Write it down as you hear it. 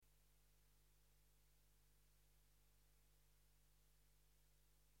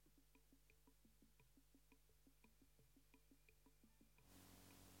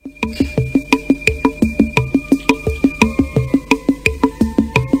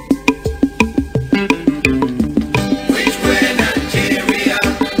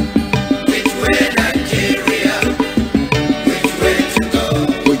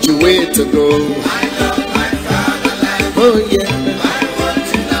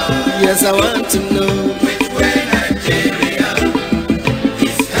Yes, I want to know which way Nigeria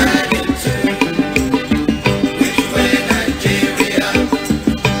is heading to. Which way Nigeria?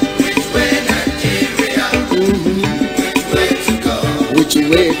 Which way Nigeria? Which way to go? which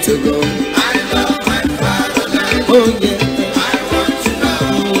way to go. I love my fatherland. Oh yeah, I want to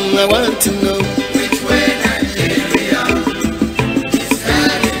know I want to know which way Nigeria is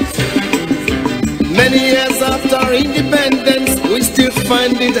heading to. Many years after independence, we still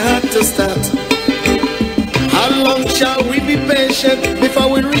find it hard to start. How long shall we be patient before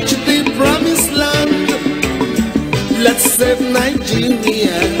we reach the promised land? Let's save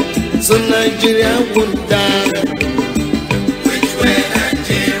Nigeria so Nigeria won't die. Which way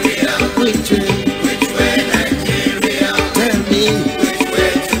Nigeria? Which way? Which way Nigeria? Tell me. Which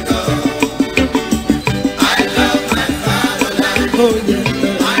way to go? I love my fatherland. Oh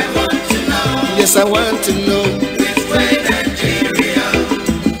yeah, I want to know yes I want to know. which way Nigeria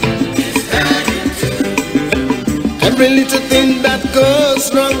is heading to. Every little thing that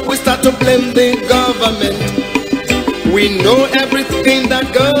goes wrong, we start to blame the government. We know everything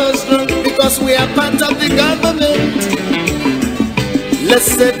that goes wrong because we are part of the government. Let's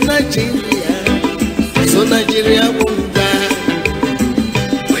save Nigeria so Nigeria won't die.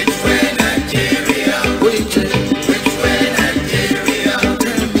 Which way Nigeria? Which way? Which way Nigeria?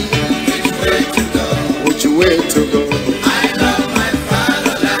 Tell me. Which way to go? Which way to go? I love my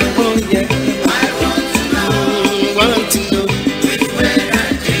fatherland. Oh yeah, I want to know want to know. which way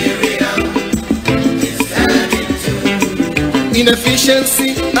Nigeria is heading to. Inefficiency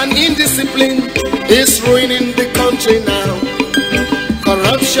and indiscipline is ruining the country now.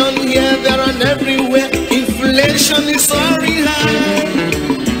 Corruption here, there and everywhere. Inflation is soaring high.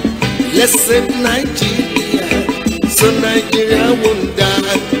 Let's save Nigeria so Nigeria won't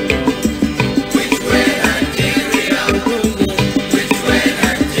die. Which way Nigeria? Which way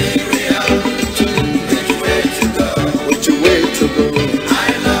Nigeria? Which way to go? Which way to go? I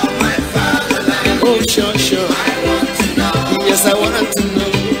love my fatherland. Oh, sure, sure. I want to know Yes, I want to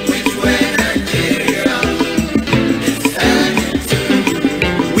know. which way Nigeria is heading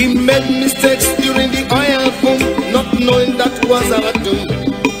to. We made mistakes during the oil boom, not knowing that was our doom.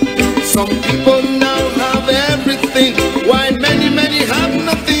 Some people now have everything, while many, many have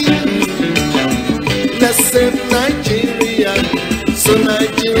nothing. Let's save Nigeria so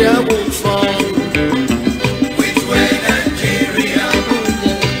Nigeria won't fall. Which way Nigeria?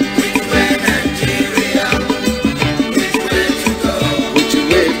 Which way Nigeria? Which way to go? Which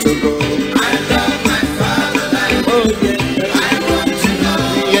way to go? I love my fatherland. Oh yeah, I want to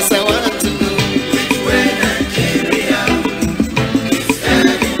know yes I want to know. which way Nigeria is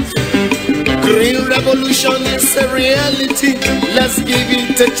heading to. Green revolution is a reality. Let's give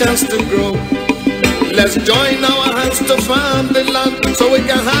it a chance to grow. Let's join our hands to farm the land so we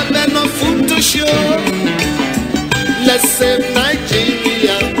can have enough food to show. Let's save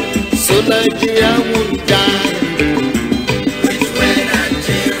Nigeria so Nigeria won't die. Which way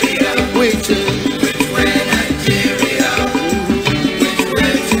Nigeria? Which way? Which way Nigeria? Which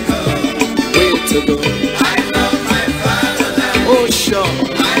way to go? Way to go? I love my fatherland. Oh sure,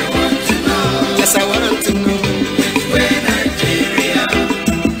 I want to know yes I want to know. which way Nigeria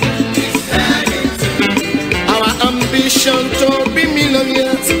is heading to. Our ambition to be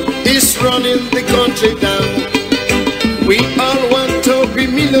millionaires is running the country down. We all want to be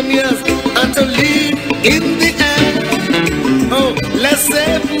millionaires and to live in the air. Oh, let's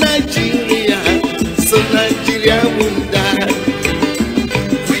save Nigeria so Nigeria won't die.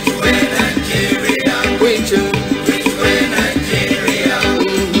 Which way Nigeria? Which way? Which way Nigeria?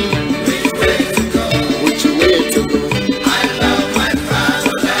 Which way to go? Which way to go? I love my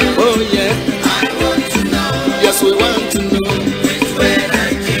fatherland. Oh yeah, I want to know yes we want to know. which way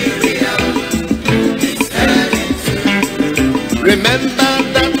Nigeria is heading to. Remember that.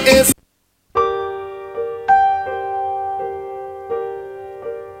 'Cause that is.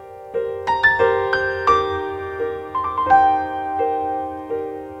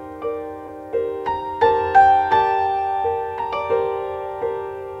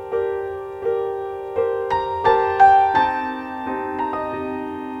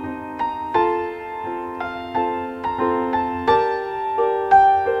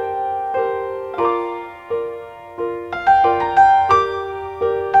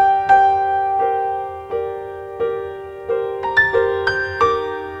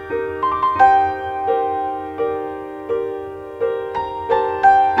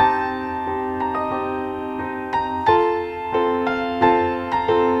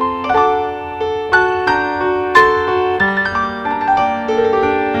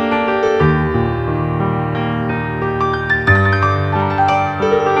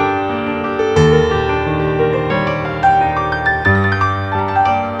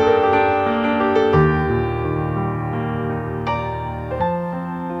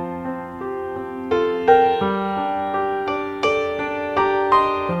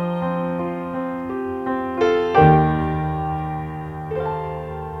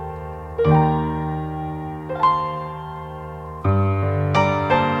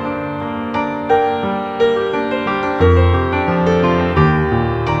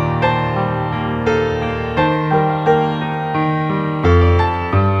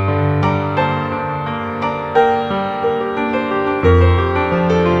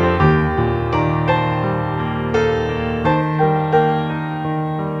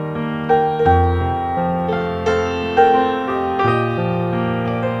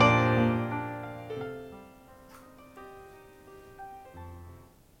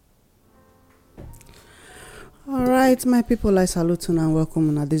 Right, my people, I salute you and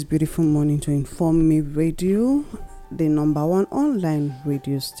welcome on this beautiful morning to Inform Me Radio, the number one online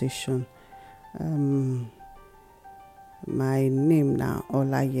radio station. My name now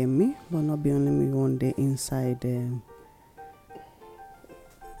Olayemi, but not be only me one day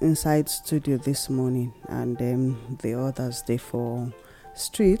inside studio this morning, and the others they for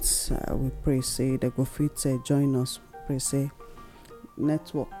streets. We pray say they go fit join us. Pray say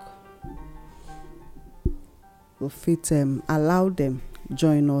network go fit allow them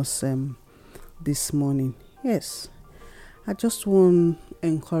join us this morning. Yes, I just want to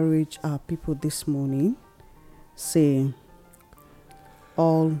encourage our people this morning. Say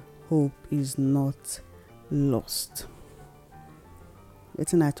all hope is not lost.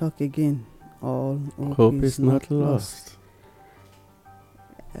 Wetin I talk again? All hope is not lost.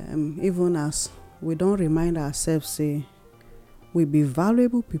 Even as we don't remind ourselves, say we be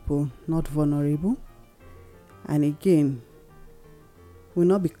valuable people, not vulnerable. And again, we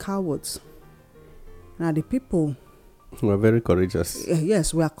not be cowards. Now the people, we are very courageous.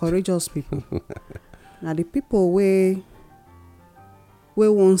 Yes, we are courageous people. Now the people we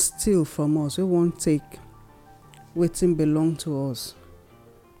won't steal from us, we won't take wetin belong to us.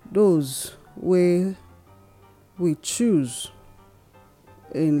 Those we choose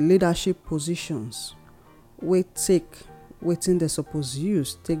in leadership positions, we take wetin they suppose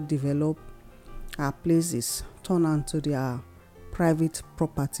use, take develop our places, turn onto their private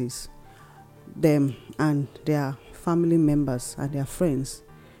properties. Them and their family members and their friends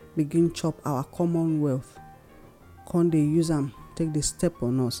begin chop our commonwealth. Can they use them, take the step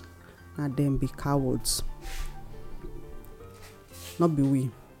on us, and then be cowards? Not be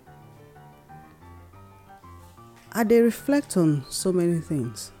we. I dey reflect on so many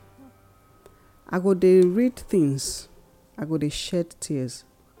things. I go dey read things. I go dey shed tears.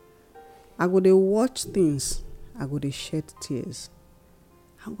 I go dey watch things. I go dey shed tears.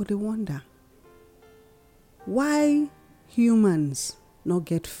 I go dey wonder why humans not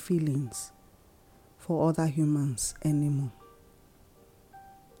get feelings for other humans anymore.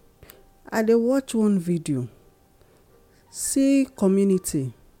 I dey watch one video. See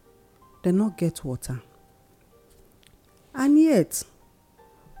community, they not get water. And yet,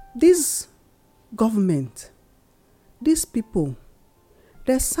 this government, these people,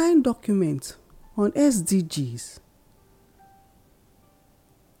 they sign documents on SDGs.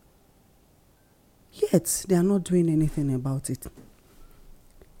 Yet, they are not doing anything about it.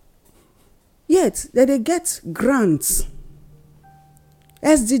 Yet, they get grants,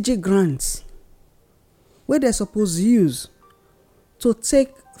 SDG grants, where they're supposed to use to take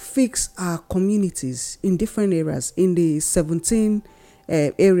fix our communities in different areas, in the 17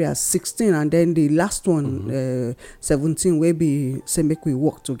 areas, 16, and then the last one, 17, where we say make we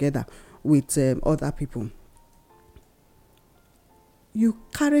work together with other people. You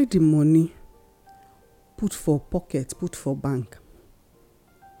carry the money, put for pocket, put for bank,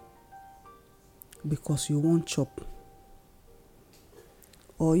 because you want chop,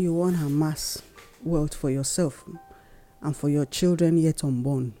 or you want amass wealth for yourself and for your children yet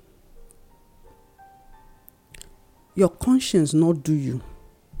unborn. Your conscience not do you.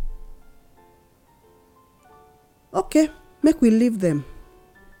 Okay, make we leave them.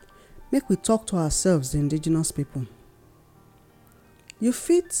 Make we talk to ourselves, the indigenous people. You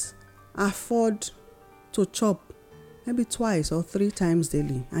fit afford to chop maybe 2 or 3 times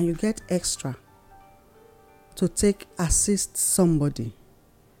daily, and you get extra to take assist somebody.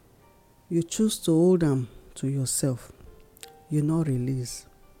 You choose to hold them to yourself. You not release.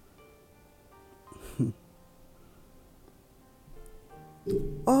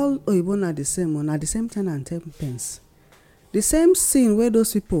 All Oyibo are the same one, at the same 10 and 10 pence. The same sin where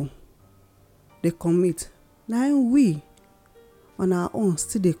those people they commit, now we on our own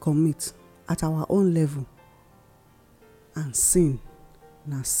still they commit at our own level. And sin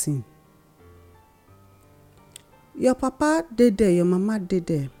na sin. Your papa did there, your mama did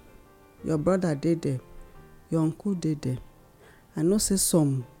there, your brother did there, your uncle did there. I know say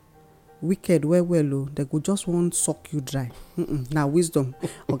some wicked well, they go just want suck you dry. Now wisdom.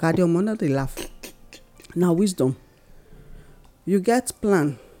 Oga your mother they laugh. Now wisdom. You get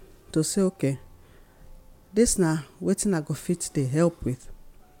plan to say, okay, this now wetin I go fit they help with.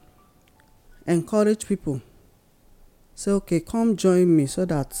 Encourage people. Say, okay, come join me so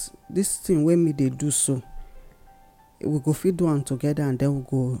that this thing when me they do so, we go fit do one together, and then we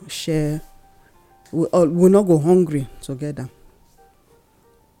go share. We'll not go hungry together.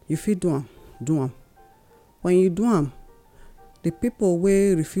 You fit do am. When you do am, the people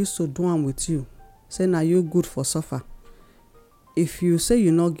wey refuse to do am with you say na you good for suffer. If you say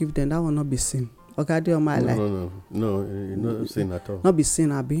you not give them, that will not be sin. Ogade on my life. No, you're not saying at all. Not be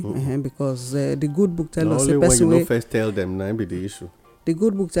sin, abi, because the good book tell us only say when person you wey first tell them, now be the issue. the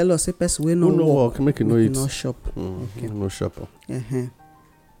good book tell us say person wey no Who no work work, make you know make it. you no shop. Okay. No shopper.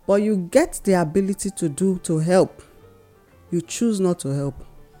 But you get the ability to help. You choose not to help.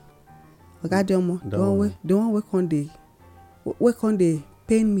 Ogade omo, the one wey con dey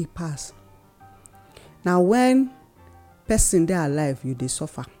pain me pass. Now when person dey alive, you dey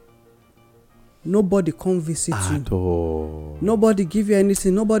suffer. Nobody come visit you. At all. Nobody give you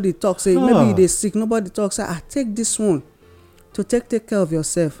anything. Nobody talk say maybe you dey sick. Nobody talk say take this one to take care of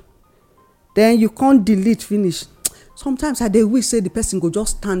yourself. Then you can't delete finish. Sometimes I dey wish say the person go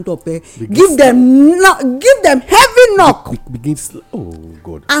just stand up, give them heavy knock, Begin oh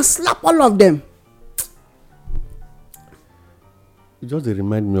God, and slap all of them. you just dey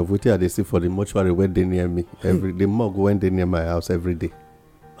remind me of wetin I dey see for the mortuary wey dey near me every the morgue when dey near my house every day.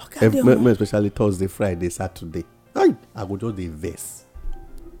 Especially Thursday, Friday, Saturday. I go just dey vex.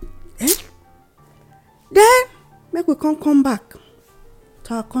 Then make we come back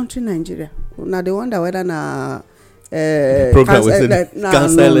to our country Nigeria. Now they wonder whether na program we say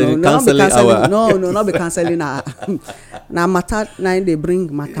cancelling hour. No, not be cancelling. Na matter na they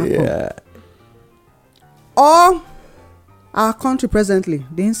bring matter. Yeah. Or our country presently,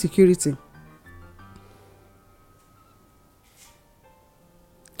 the insecurity.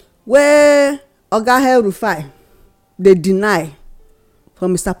 Where Oga El-Rufai they deny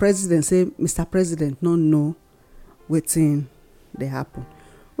from Mr. President, say Mr. President no know wetin dey happen.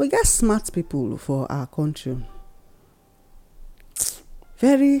 We get smart people for our country,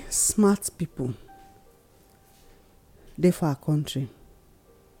 very smart people dey for our country.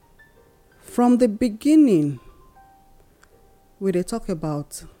 From the beginning we dey talk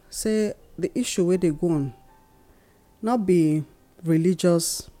about say the issue wey dey go on not be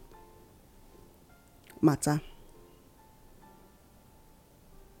religious matter,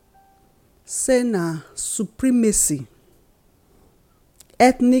 say na supremacy,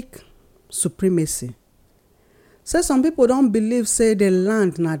 ethnic supremacy. Say some people don believe say the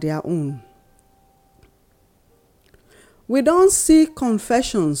land na their own. We don see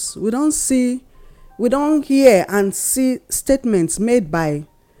confessions, we don hear and see statements made by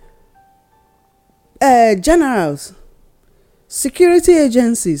generals, security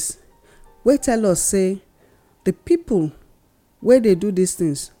agencies, wey tell us say the people wey dey do these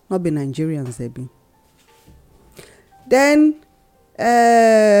things not be Nigerians they be. Then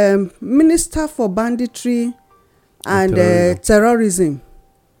Minister for Banditry and terrorism,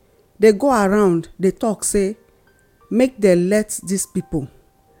 they go around, they talk say make them let these people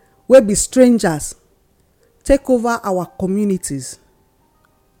wey be strangers take over our communities.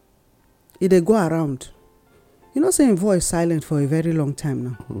 E dey go around. You know, say him voice silent for a very long time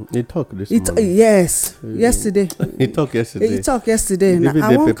now. He talk this morning. Yesterday. He talk yesterday. He talk yesterday. Now,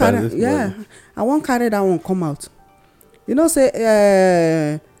 I won't carry that one come out. You know,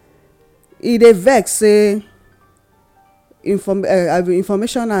 say he dey vex say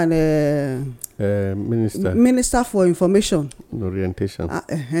information and minister for information orientation.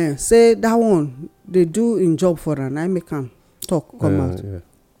 Say that one they do in job for am. I make am talk come out. Yeah.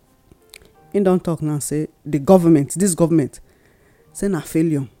 He don't talk now say this government say na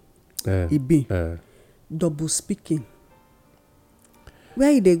failure. E be double speaking.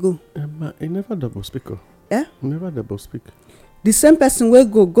 Where they go? He never double speak. Never double speak. The same person wey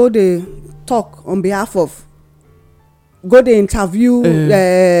go dey talk on behalf of, go dey interview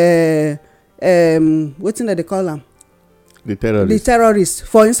wetin they call am, the terrorists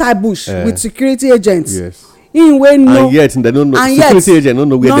for inside bush with security agents. Yes. In wey know, and yet they don't know. Security agent don't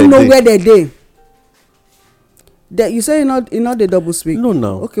know where they dey. You say you not the double speak. No,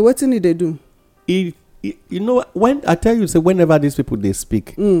 now. Okay, wetin did they do? You know, when I tell you, say whenever these people they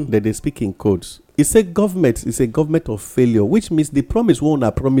speak, they speak in codes. It's a government. It's a government of failure, which means the promise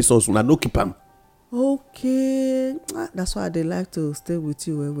won't promise us una no keep am. Okay, that's why they like to stay with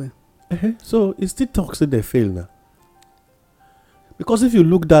you well. So it still talks that they fail now. Because if you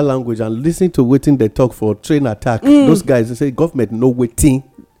look that language and listen to wetin they talk for train attack, those guys they say government no waiting.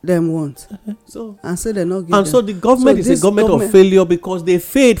 Them want. So and say they not give and them. so the government is a government of failure because they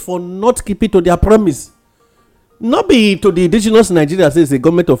failed for not keeping to their promise. Not be to the indigenous Nigeria say it's a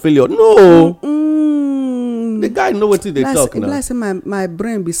government of failure. No. The guy know wetin they talk now. Like say my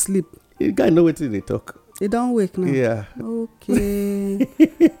brain be sleep. The guy know wetin they talk. He don't wake now. Yeah. Okay.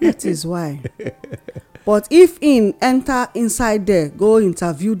 That is why. But if in enter inside there, go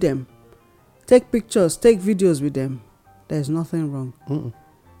interview them, take pictures, take videos with them, there's nothing wrong.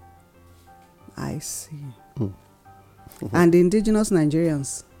 I see. And the indigenous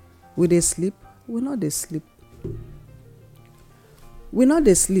Nigerians, will they sleep? we no dey sleep. We no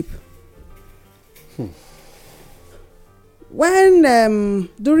dey sleep. When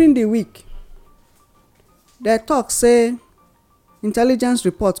during the week they talk say intelligence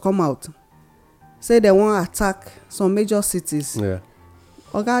report come out say they wan attack some major cities. Yeah.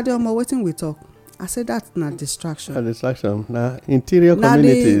 Oga Adeomo, wetin we talk? I say that na distraction. A distraction. Na interior Na the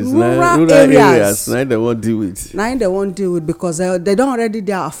communities, na rural rural areas. areas. Na they won't deal with. Na im they wan deal with because they don already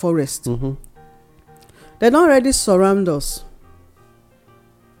dey our forest. They don already surround us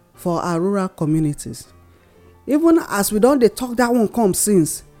for our rural communities. Even as we don dey talk that one come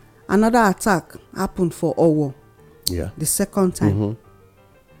since, another attack happen for Owo Yeah. the second time.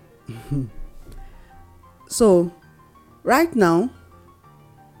 So right now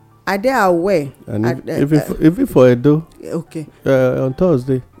I dey aware. And even for Edo, Okay. on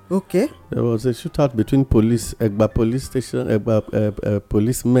Thursday, Okay. there was a shootout between Egba police station,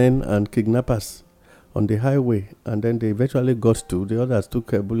 policemen and kidnappers on the highway, and then they eventually got to. The others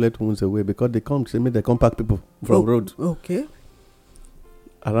took bullet wounds away because they come pack people from road Okay.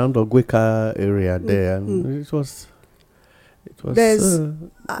 around Ogweka area there, and it was. There's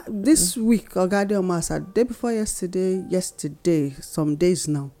this week, Oga Adeomo, as day before yesterday, some days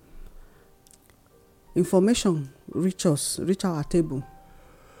now, information reach our table,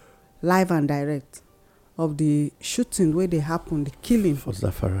 live and direct, of the shooting where they happen, the killing for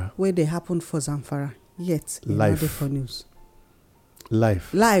Zamfara. Where they happen for Zamfara. Yet, Life. not for news.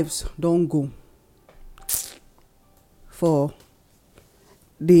 Lives don't go for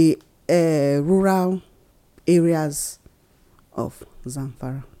the rural areas of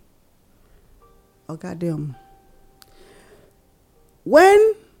Zamfara. Oga Adeomo,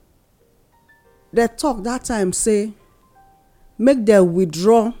 when they talk that time say make them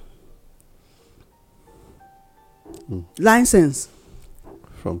withdraw license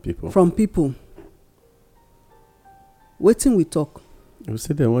from people. Wetin we talk? You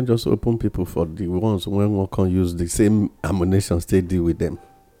see, they won't just open people for the ones when one can use the same ammunition they deal with them.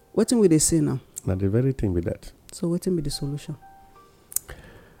 Wetin we dey say now? Now the very thing with that. So wetin be the solution?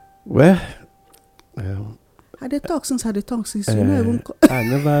 Well, I dey talk since you no even.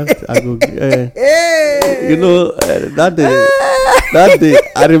 I go. You know that day.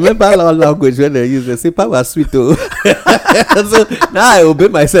 I remember our language when they use. They say power sweet. Oh, so now I obey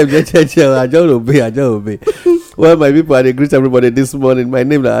myself. I just obey. Well, my people, I greet everybody this morning. My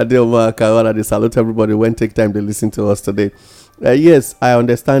name is Adeomo Akawa. I salute everybody when take time to listen to us today. Yes, I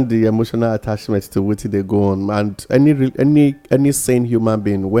understand the emotional attachment to what they go on, and any sane human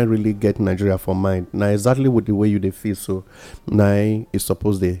being when really get Nigeria for mind. Now exactly with the way you they feel, so now is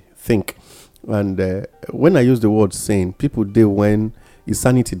supposed they think. And when I use the word sane, people they when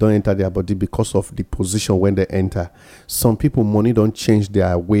insanity don't enter their body because of the position when they enter. Some people money don't change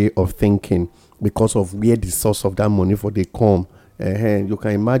their way of thinking because of where the source of that money for they come. You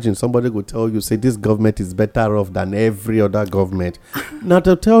can imagine somebody will tell you, say, this government is better off than every other government. Now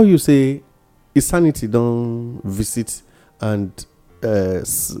to tell you, say, insanity don't visit and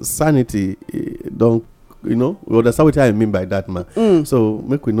sanity don't, we understand what I mean by that, man. So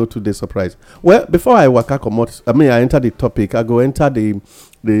make we know today surprise. Well, before I I enter the topic, I go enter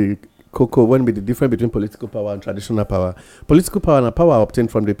the cocoa when be the difference between political power and traditional power. Political power and power obtained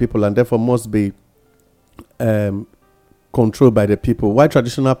from the people and therefore must be controlled by the people. Why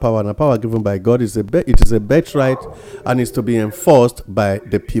traditional power and power given by God it is a birthright and is to be enforced by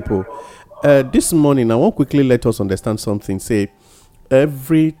the people. This morning I want quickly let us understand something. Say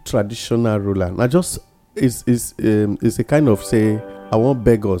every traditional ruler, now just is a kind of say I want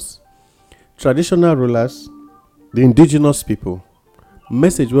beg us. Traditional rulers, the indigenous people,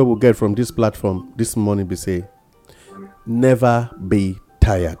 message where we get from this platform this morning be say never be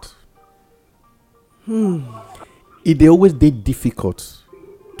tired. It dey always dey difficult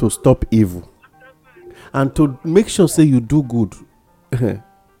to stop evil and to make sure say you do good.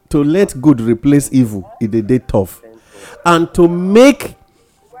 To let good replace evil, it dey tough, and to make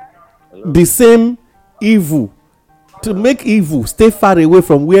the same evil, to make evil stay far away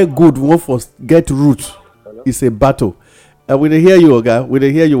from where good wan for get root is a battle. We dey hear you, Oga. We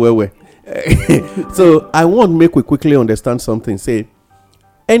dey hear you well. So I want make we quickly understand something. Say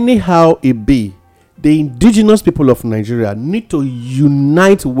anyhow it be, the indigenous people of Nigeria need to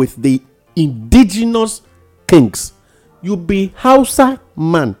unite with the indigenous kings. You be Hausa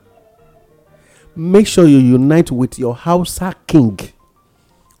man, make sure you unite with your Hausa king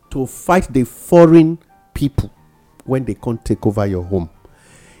to fight the foreign people when they can't take over your home.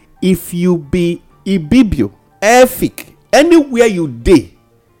 If you be Ibibio, Efik, anywhere you dey,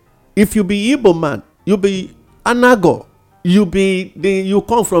 if you be Igbo man, you be Anago, you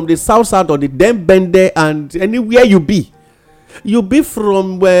come from the south or the Dembende, and anywhere you be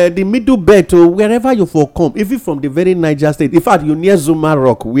from the middle belt to wherever you for come, even from the very Niger state. In fact, you near Zuma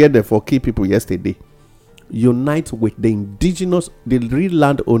Rock where they for key people yesterday. Unite with the indigenous, the real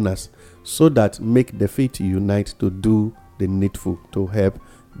landowners, so that make the faith unite to do the needful to help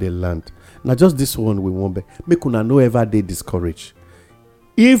the land. Now just this one we want make una no ever dey discouraged.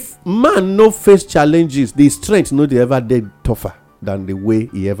 If man no face challenges, the strength no dey ever dey tougher than the way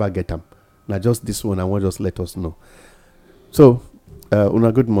he ever get them. Now just this one I want just let us know. So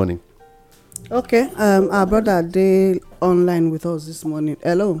una good morning. Okay, our brother dey online with us this morning.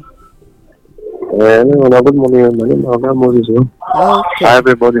 Hello. Hello, good morning. My name is Oga Moses. Okay. Hi,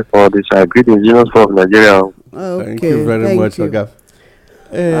 everybody, for this great indigenous folk of Nigeria. Okay. Thank you very much, Oga.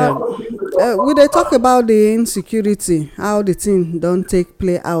 We dey talk about the insecurity, how the thing don take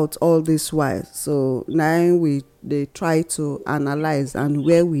play out all this while. So now we dey try to analyze and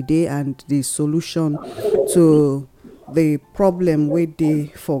where we dey and the solution to the problem wey dey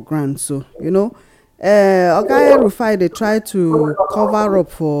for ground. So Oga El-Rufai dey try to cover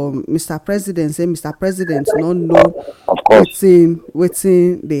up for Mr. President, say Mr. President no know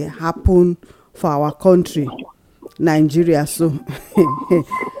wetin dey happen for our country, Nigeria. So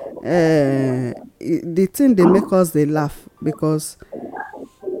the thing dey make us dey laugh because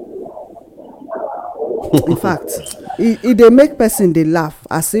in fact e dey make person dey laugh,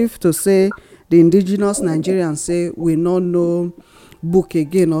 as if to say the indigenous Nigerians say we no know book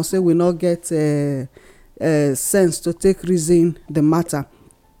again, or say we no get sense to take reason the matter.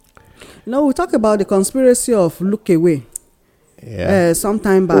 We talk about the conspiracy of look away some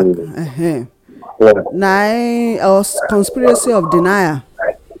time back. Now conspiracy of denial.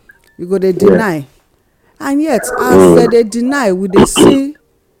 You go dey deny, and yet as they deny, we dey see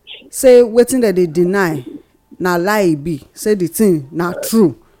say wetin they deny na lie be, say the thing na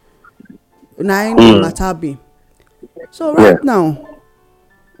true, na im the matter be. So right now,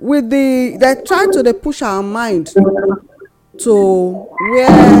 with they try to dey push our mind to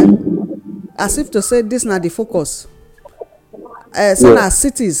where, as if to say this na the focus, say na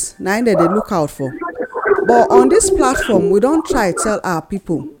cities na im dey look out for. But on this platform, we don try tell our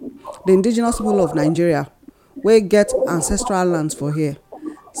people, the indigenous people of Nigeria wey get ancestral lands for here,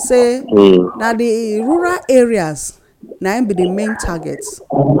 say na the rural areas na im be the main targets,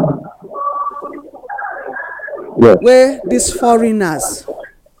 where these foreigners,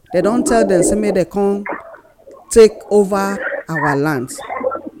 they don tell them say make they come take over our lands.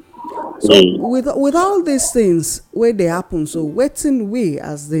 So with all these things wey dey happen, so wetin we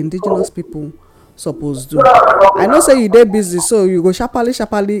as the indigenous people suppose do? I know say you dey busy, so you go sharparly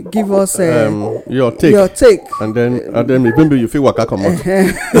give us your take, and then maybe you feel waka comot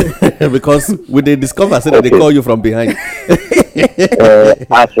because we dey discover say that they call you from behind.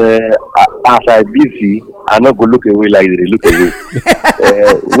 As I busy, I no go look away like they look away.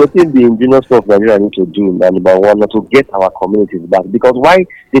 Wetin the indigenous folk of Nigeria need to do, number one, na to get our communities back. Because why?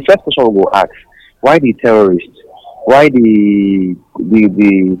 The first question we go ask: why the terrorists? Why the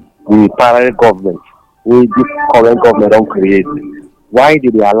parallel government, wey this current government don create? Why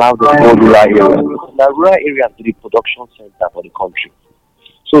did they allow the whole rural areas? The rural areas be the production center for the country.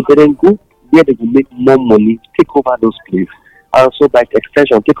 So they then go where they will make more money, take over those places, and so by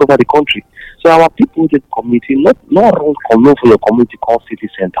extension take over the country. So our people in the community not run commune for your community called city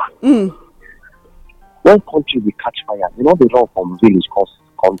center. When country will catch fire, they run from village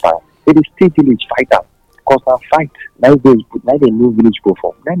come fire. They stay village fight them. Because na fight, now they know village go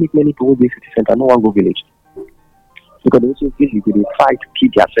for. Now make many people go city center, no one go village. Because they also village, they fight,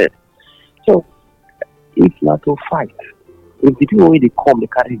 keep yourself. So if not to fight, if the people when they come, they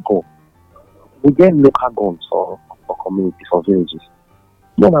carry gun. We get local guns for communities, for villages.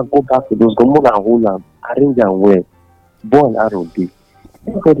 More than go back to those guns, more than hold them, arrange them well, bow and arrow day.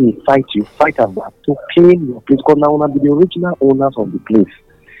 Everybody fight you, fight them back to claim your place. Because now be the original owners of the place.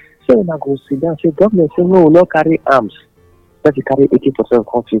 So when I go sit down, say government say no, not carry arms. Let you carry 80%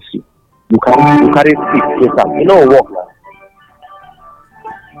 confidence. You carry 6%. You know work now.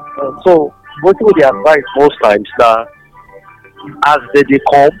 So what would they advise most times that as they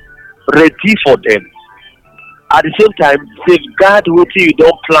come, ready for them. At the same time, safeguard what you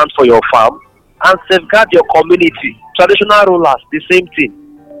don't plan for your farm and safeguard your community. Traditional rulers, the same thing.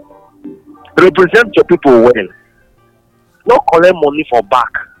 Represent your people well. Not collect money for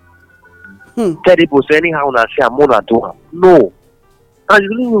back. Tell people say anyhow na say I'm gonna do it. No. And you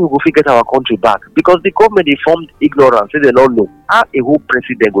really go get our country back because the government informed ignorance, say they don't know. How a whole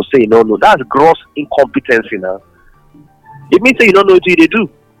president go say you don't know? That's gross incompetency now. It means say you don't know what they do.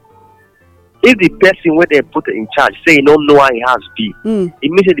 if the person wey dem put in charge say e no know how im house be, e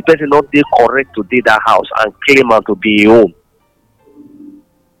mean say the person no dey correct to dey that house and claim am to be im own.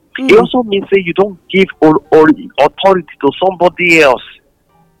 E also mean say you don give authority to somebody else,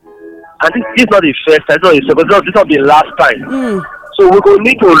 and this not the first time, this not the last time. So we go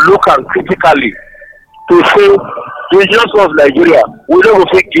need to look am critically to say the indigenous of Nigeria, we no go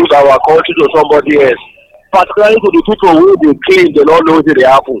fit give our country to somebody else, particularly to the people wey dey claim they no know wetin dey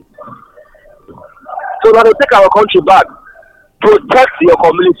happen. So now they take our country back. Protect your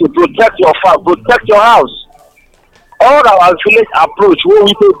community, protect your farm, protect your house. All our village approach wey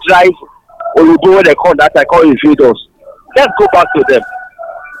we take drive Oyibo wey they call that I call invaders. Let's go back to them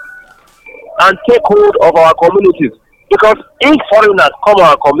and take hold of our communities. Because if foreigners come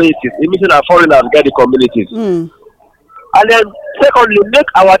our communities, it means that foreigners get the communities. And then secondly, make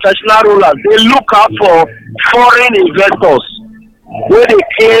our traditional rulers they look out for foreign investors wey dey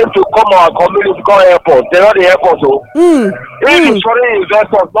claim to come our community come airport. They no dey airport o. If foreign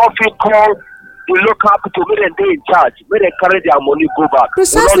investors no fit call the local people wey dem dey in charge, wey dem carry their money go back.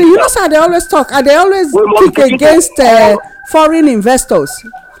 Precisely, you know sir, they always talk and they always kick against foreign investors.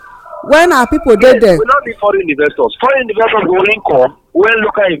 When our people dey there, we no need foreign investors. Foreign investors go only come when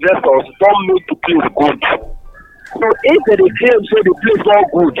local investors don make the place good. So if they claim say the place no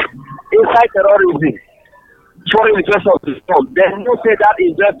good inside terrorism, foreign investors will come. Then no say that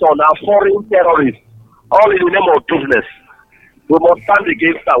investor na foreign terrorist, all in the name of business. We must stand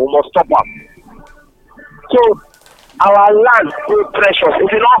against that. We must stop am. So our land is precious.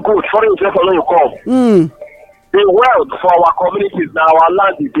 If it's not good, foreign investors no come. The wealth for our communities na our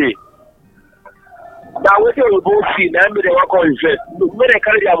land is there. Now wetin we both see, na make dem wan come invest. Make dem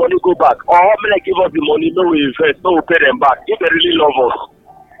carry their money go back, or make dem give us the money, no we invest, no we pay them back. If they really love us,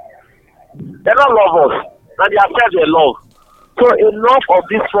 they don't love us. Na their self they love. So enough of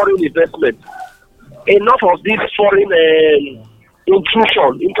this foreign investment, enough of this foreign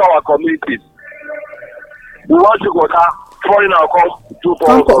intrusion into our communities. We want to go down. Foreigner come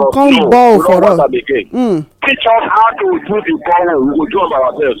ball for us. Teach us how to do the ball. We will do them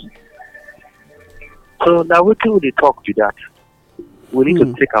ourselves. So now we can really talk to that. We need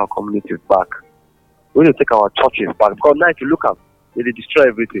to take our communities back. We need to take our churches back. Because now if you look at, they destroy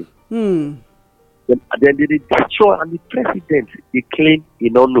everything. Then they destroy, and the president he claim he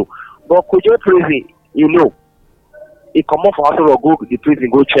don't know. But could you prison, you know, he come off for house or go the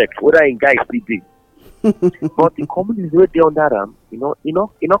prison go check whether in guy still dey. But the communities wey dey under am, you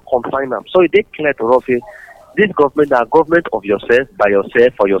know, confine them. So it dey clear to us say this government na government of yourself, by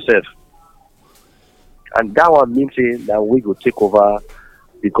yourself, for yourself. And that one means that we go take over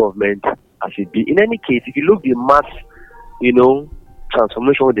the government as it be. In any case, if you look the mass,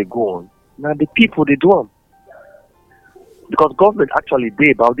 transformation where they go on, now the people they do them. Because government actually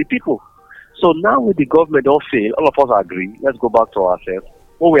dey about the people. So now with the government don't fail, all of us agree, let's go back to ourselves.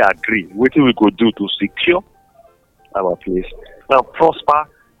 What we agree, what we could do to secure our place, now prosper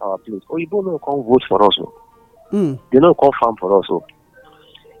our place. Oh, you don't know come vote for us. They don't come farm for us.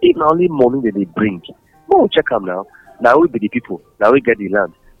 If not only money that they bring, we'll check them now. Now we be the people. Now we get the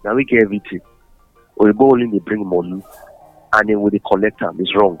land. Now we get everything. Or you only they bring money, and then when they collect them,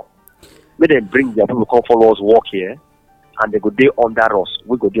 it's wrong. May they bring their people come follow us work here, and they go there under us.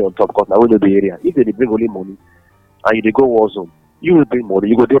 We go there on top because now we know the area. If they bring only money, and they go war zone, you will bring money.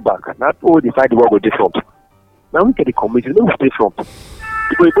 You go there back. Now people decide the work go there front. Now we get the community. They will stay front.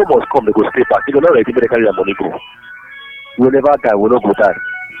 People must come. They go stay back. They go not ready. They carry their money go. We will never die. We will not go die.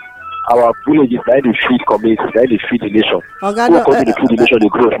 Our villages, they feed communities, they feed the nation. The nation, they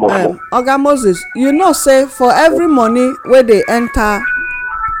grow more. Oga Moses, you know, say for every money where they enter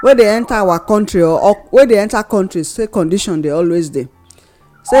our country or where they enter countries, say condition they always dey.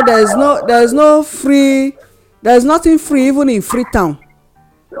 Say there is no free, there is nothing free even in Freetown.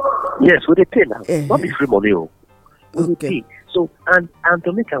 Yes, we dey pay now. Not be free money, okay. So and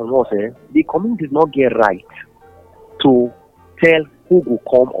to make am worse, the community does not get right to tell who go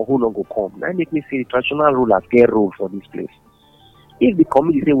come or who not go come. That make me say the traditional rulers get role for this place. If the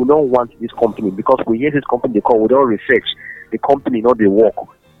community say we don't want this company because we hear this company they come, we don't research the company not they work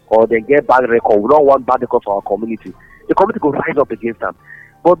or they get bad record, we don't want bad record for our community. The community will rise up against them.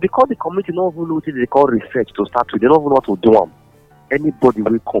 But because the community don't even know what they call research to start with, they don't even know what to do them. Anybody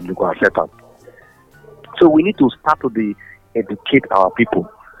will come, they go accept them. So we need to start to educate our people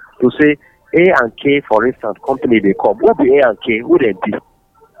to say A and K, for instance, company they come. Who be A and K? Who they be?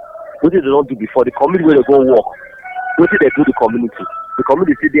 What did they don't do before? The community where they go work. What did they do the community? The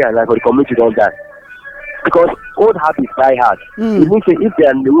community still there alive, but the community don't die. Because old habits die hard. It means if they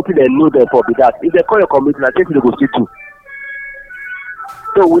are looking and know them for be that. If they call your community, I think they go see too.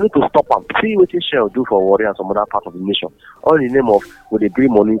 So we need to stop them. See what Shell do for Warrior and some other part of the nation. All in the name of when they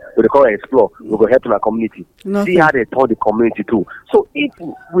bring money, when they come and explore, we go help in our community. Nothing. See how they taught the community too. So if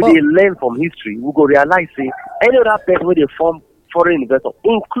we dey learn from history, we go realize say any other person where they form foreign investors,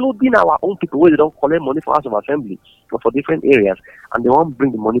 including our own people where they don't collect money for House of Assembly or for different areas, and they won't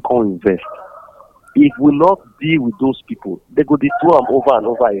bring the money come invest. If we not deal with those people, they go throw them over and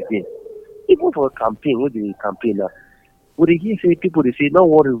over again. Even for a campaign, where they campaign now, when they hear say people, they say, "No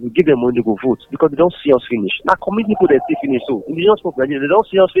worry, we give them money to go vote," because they don't see us finish. Now, community people they see finish too. Indigenous people, they don't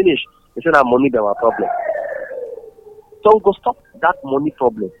see us finish. They say that money be our problem. So we go stop that money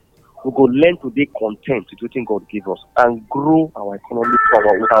problem. We go learn to be content with what God give us and grow our economic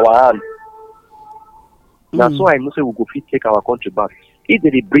power with our hand. That's why I know say we go fit take our country back. If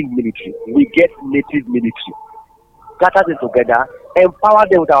they bring military, we get native military. Gather them together, empower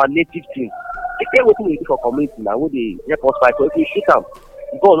them with our native team. If they waiting we do for community now, where they help us fight, so if we shoot them,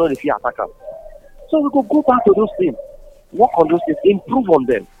 God know if you attack them. So we go back to those things, work on those things, improve on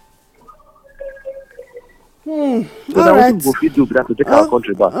them. So all right. we go fit do that to take our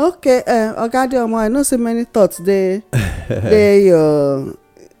country back. Okay, Ogadiomo, I know so many thoughts they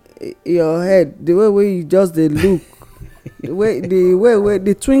your head, the way you just dey look, the way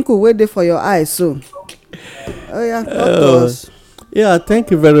the twinkle wey dey for your eyes. So, oh yeah, talk to us. Yeah,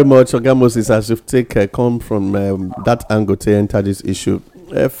 thank you very much, Oga Moses, as you've come from that angle to enter this issue.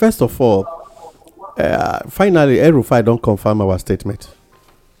 First of all, finally, El-Rufai don't confirm our statement.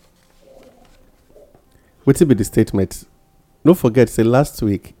 Wetin be the statement? Don't forget, say last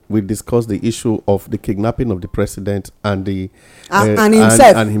week we discussed the issue of the kidnapping of the president and the and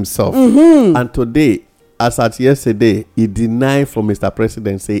himself. Mm-hmm. And today, as at yesterday, he denied from Mr.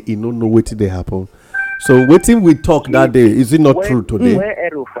 President, say he don't know wetin dey happen. So wetin we talk that day, is it not true today? When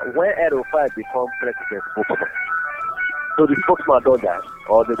El-Rufai become president spokesman, so the spokesman don't die,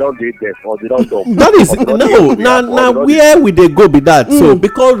 or they don't do death, or they don't do. That is no. Now where will they go be that? So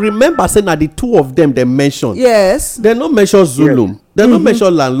because remember, say na the two of them they mention. Yes. They no mention Zulum. Yes. They no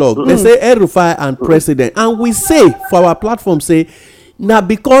mention landlord. They say El-Rufai and president, and we say for our platform say. Now,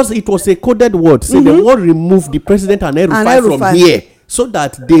 because it was a coded word, say they won't remove the president and El-Rufai from here, so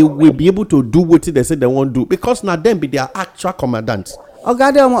that they will be able to do what they say they won't do. Because now them be their actual commandants.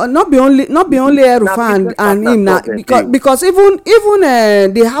 Ogadiomo, not be only El-Rufai and him now, because even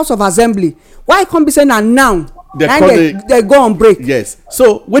the House of Assembly, why can't be saying that now? They go on break. Yes.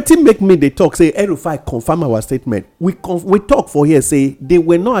 So wetin make me they talk say El-Rufai confirm our statement. We talk for here say they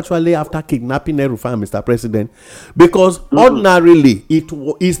were not actually after kidnapping El-Rufai and Mr. President, because ordinarily it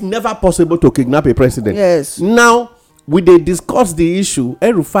is never possible to kidnap a president. Yes. Now we dey discuss the issue.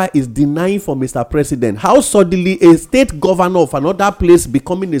 El-Rufai is denying for Mr. President. How suddenly a state governor of another place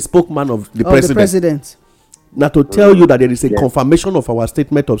becoming a spokesman of the president? Now to tell you that there is a confirmation of our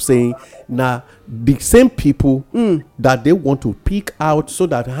statement of saying now the same people that they want to pick out so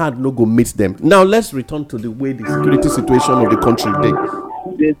that hand no go meet them. Now let's return to the way the security situation of the country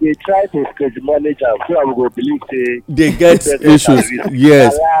they try to manage am so I go believe say they get issues.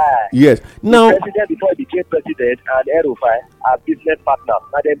 Yes. Now the president before he became president and El-Rufai are business partners.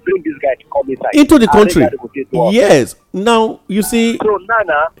 Now they bring this guy to come inside into the country. Yes. Now you see. So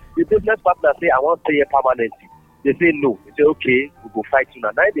Nana, the business partner say I want to stay here permanently. They say no. They say okay, we go fight you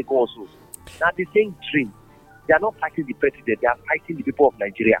now. Now they go also. Now the same dream. They are not fighting the president. They are fighting the people of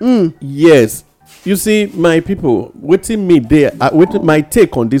Nigeria. Yes. You see, my people, waiting me there. With my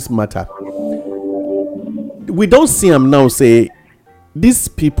take on this matter, we don't see them now say these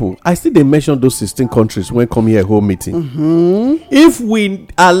people. I see they mention those 16 countries when come here home meeting. If we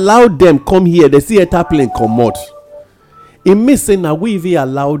allow them come here, they see a plane come out. It means say now we even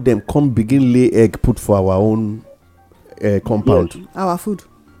allow them come begin lay egg put for our own compound. Yes. Our food.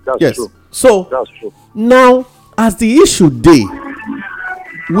 That's true. So that's true. Now, as the issue day.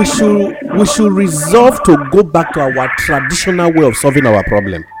 We should resolve to go back to our traditional way of solving our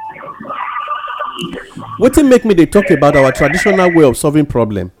problem. Wetin make me dey talk about our traditional way of solving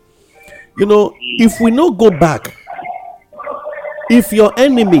problem? You know, if we no go back, if your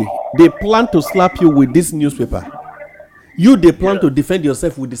enemy they plan to slap you with this newspaper, you they plan to defend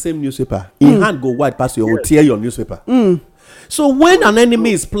yourself with the same newspaper. In hand go wide pass your own, tear your newspaper. So when an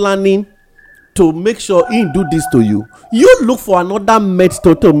enemy is planning to make sure he do this to you, you look for another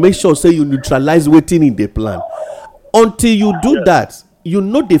method to make sure say you neutralize wetin in the plan. Until you do that, you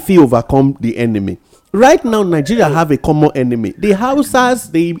know they fit overcome the enemy. Right now, Nigeria have a common enemy. The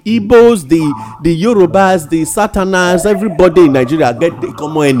Hausas, the Igbos, the Yorubas, the Satanas, everybody in Nigeria get the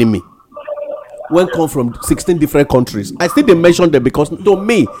common enemy. When come from 16 different countries. I still they mention them because to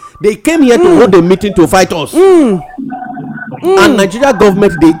me, they came here to hold a meeting to fight us. and Nigeria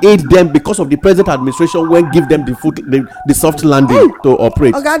government dey aid them because of the present administration when give them the soft landing to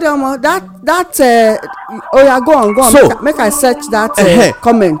operate. oga adeomo that oya go on So- make I search that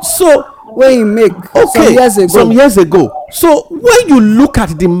comment So wey he make some years ago. So when you look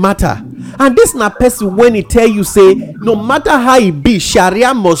at the matter, and this na person when he tell you say no matter how e be,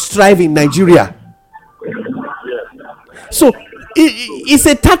 sharia must thrive in Nigeria. So it's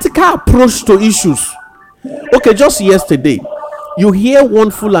a tactical approach to issues. Okay, just yesterday you hear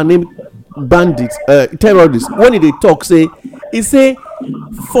one Fulani bandit terrorist when they talk say he say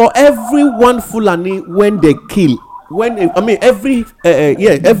for every one Fulani when they kill, every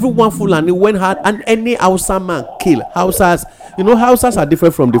one Fulani when had and any Hausa man kill Hausas. You know, Hausas are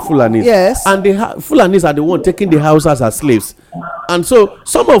different from the Fulanis. Yes. And the Fulanis are the one taking the Hausas as slaves. And so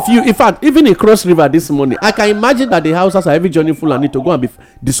some of you, in fact, even in Cross River this morning, I can imagine that the Hausas are every journey Fulani to go and be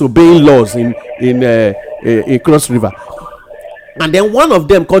disobeying laws in Cross River. And then one of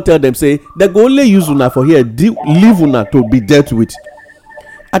them can tell them, say, they go only use una for here, leave una to be dealt with.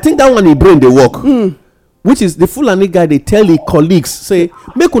 I think that one in brain they work. Which is the Fulani guy, they tell his colleagues, say,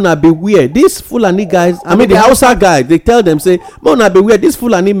 make una beware. These Fulani guys, the Hausa guys, they tell them, say, make una beware. These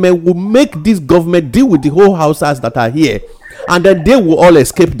Fulani men will make this government deal with the whole Hausas that are here. And then they will all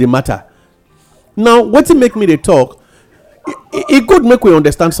escape the matter. Now, what to make me they talk, it could make we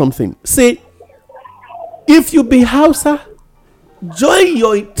understand something. Say, if you be Hausa, join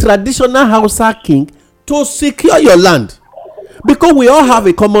your traditional Hausa king to secure your land. Because we all have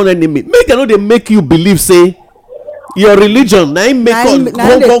a common enemy. Make them know they make you believe, say, your religion. Now make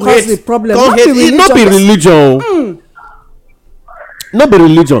cause the problem. It not be religion. Not be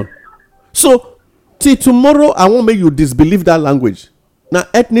religion. So till tomorrow, I won't make you disbelieve that language. Now,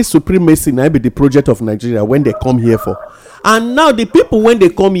 ethnic supremacy now be the project of Nigeria when they come here for. And now the people when they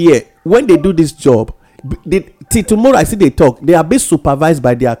come here, when they do this job, till tomorrow I see they talk, they are being supervised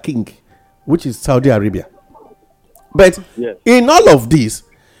by their king, which is Saudi Arabia. But in all of this,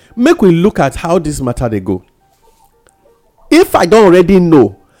 make we look at how this matter they go. If I don't already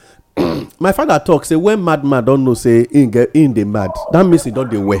know, my father talk say when madman don't know say in the mad, that means he don't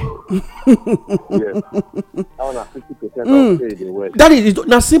dey well. That is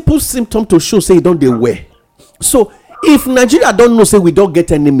na simple symptom to show say he don't dey well. So if Nigeria don't know say we don't get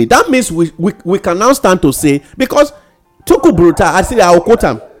enemy, that means we can now stand to say, because Tuku Bruta, I say I will quote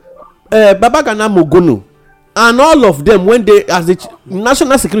him, Babagana Mogonu, and all of them when they as the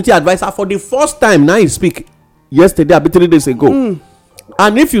national security advisor for the first time now he speak yesterday about 3 days ago.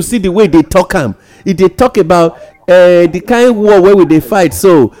 And if you see the way they talk if they talk about the kind war where they fight,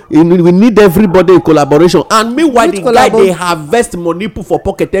 so we need everybody in collaboration. And meanwhile the guy they harvest money put for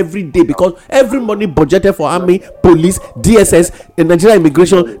pocket every day, because every money budgeted for army, police, DSS, Nigeria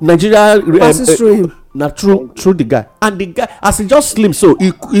immigration, Nigeria passes through him. Not through the guy. And the guy as he just slim, so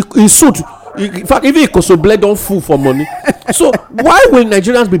he suit. In fact, even Ikoso bled don't fool for money. So why will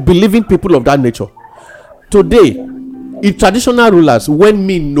Nigerians be believing people of that nature? Today, if traditional rulers when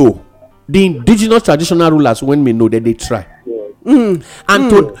me know, the indigenous traditional rulers when me know that they try. And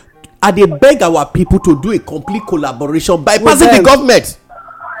they beg our people to do a complete collaboration by passing the government.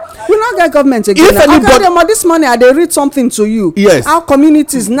 We not get government again. If anybody, this morning I dey read something to you. Yes. How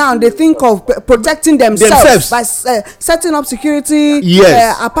communities now they think of protecting themselves. By setting up security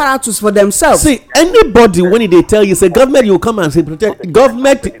apparatus for themselves. See, anybody when they tell you say government, you come and say protect.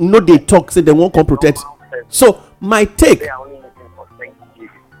 Government no they talk say they won't come protect. So my take.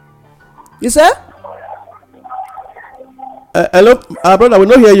 You say? Hello, brother. We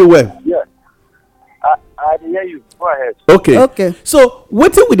not hear you well. Yeah. I hear you. Go ahead. Okay. So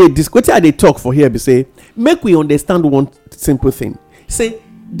what they talk for here? Be say make we understand one simple thing. Say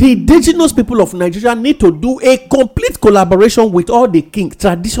the indigenous people of Nigeria need to do a complete collaboration with all the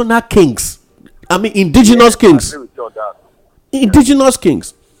traditional kings. Indigenous kings. Indigenous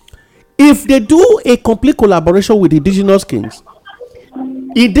kings. If they do a complete collaboration with indigenous kings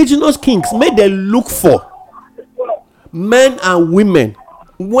make them look for men and women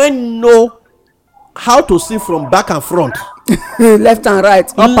when know how to see from back and front, left and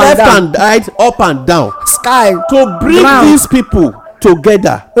right, up and down, sky to bring ground. These people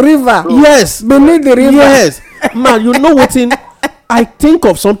together. River, yes, beneath the river, yes. Man, you know what? I think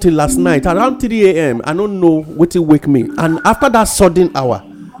of something last night around 3 a.m. I don't know what wake me, and after that sudden hour,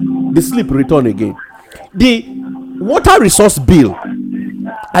 the sleep return again. The water resource bill.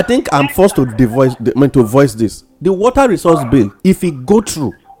 I think I'm forced to voice this. The water resource bill, if it go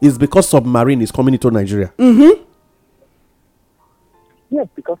through, is because submarine is coming into Nigeria. Yes,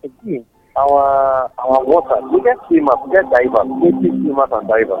 because again, our water, we get swimmers, we get divers, we get swimmers and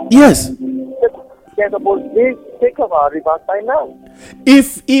divers. Yes. they're supposed to take over our rivers by now.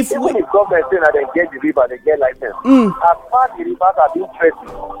 If Even if government say that they get the river, they get license. As far as the rivers are being threatened,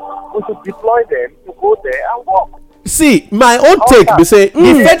 we should deploy them to go there and work. see, my own take be say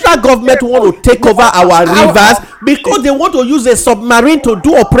the federal government want to take over our rivers because they want to use a submarine to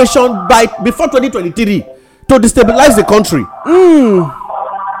do operation before 2023 to destabilize the country.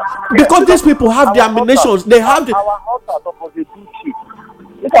 Because these people have the ammunitions, they have the. Our hunters supposed to do shit.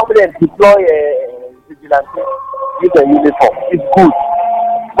 If somebody deploy vigilante with a uniform, it's good.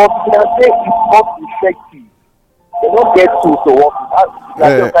 But vigilante is not effective. They don't get tools to work with.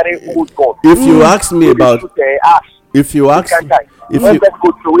 Carry old guns. If you ask me about, if you ask, if you, let's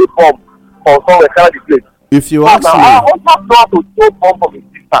go through a bomb or somewhere carry the place. if you ask Our me, hunters know how to throw bomb from a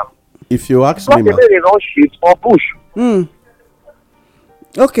distance. if you ask Not me, the way they run shit or push.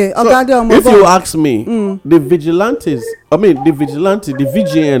 Okay, so if you ask me, the vigilantes, the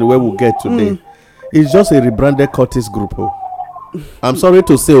VGN where we get today, is just a rebranded Curtis group. I'm sorry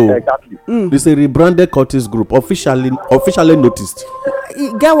to say, Exactly. it's a rebranded Curtis group, officially noticed.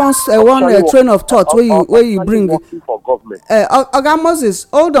 get one train of thought where you bring. For government. Oga Moses,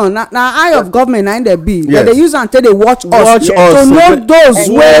 hold on. Now eye of government na dey be. Yes. They use until they watch us to us. know those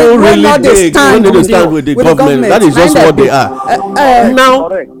Who really not they stand with the government. That is just what they are. Now,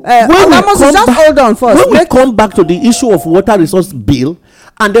 Oga Moses, just hold on first. when we come back to the issue of water resource bill,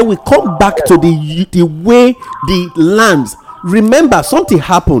 and then we come back to the way the lands. Remember, something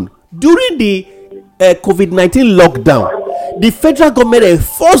happened during the COVID-19 lockdown. The federal government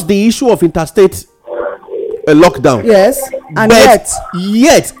enforced the issue of interstate lockdown. Yes, and But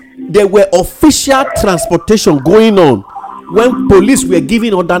yet there were official transportation going on when police were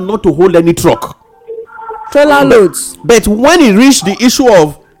giving order not to hold any truck. trailer loads. But when it reached the issue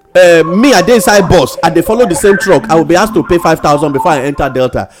of me, I dey inside bus, and they follow the same truck, I will be asked to pay 5,000 before I enter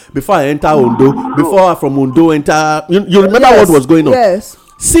Delta, before I enter Ondo, before from Ondo enter. You remember what was going on? Yes.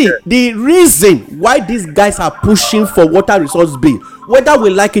 See, the reason why these guys are pushing for water resource bill, whether we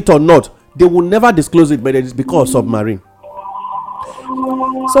like it or not, they will never disclose it, but it is because of submarine.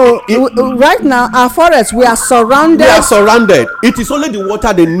 So right now, our forests, we are surrounded. They are surrounded. It is only the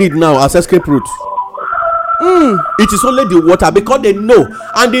water they need now as escape route. It is only the water because they know.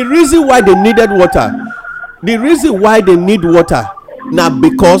 And the reason why they needed water, now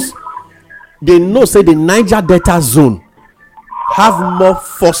because they know, say, the Niger Delta zone have more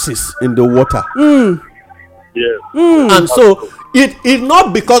forces in the water. And so it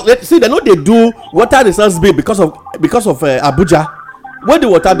not because, see, they know they do water resource bill because of Abuja. Where the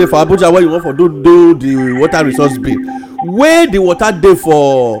water dey for Abuja, where you want for do the water resource bill, where the water dey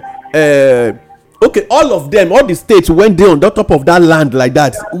for okay, all of them, all the states went dey on the top of that land like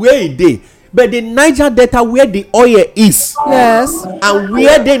that, where e dey. But the Niger Delta, where the oil is, Yes. and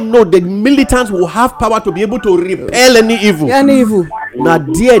where they know the militants will have power to be able to repel any evil. Any evil. Now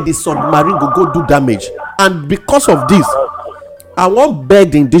there the submarine go do damage. And because of this, I wan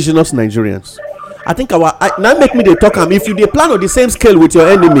beg the indigenous Nigerians. I think now make me dey talk am. If you dey plan on the same scale with your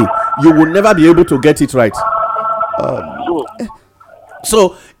enemy, you will never be able to get it right.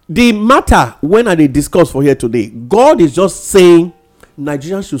 So the matter when I dey discuss for here today, God is just saying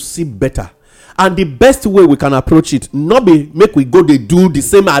Nigerians should see better. And the best way we can approach it, not be make we go dey do the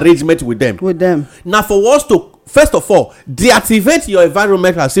same arrangement with them. Now for us to, first of all, deactivate your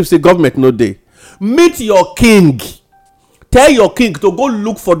environment as if say government no dey. Meet your king. Tell your king to go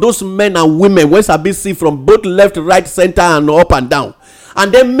look for those men and women wey sabi see from both left, right, center, and up and down.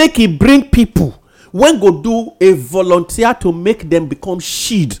 And then make e bring people when go do a volunteer to make them become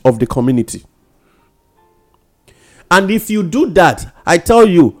shield of the community. And if you do that, I tell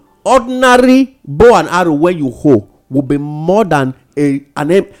you, ordinary bow and arrow where you hold will be more than an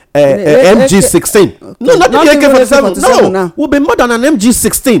MG16. No, not the AK-47. No, will be more than an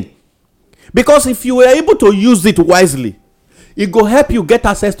MG16. Because if you were able to use it wisely, it go help you get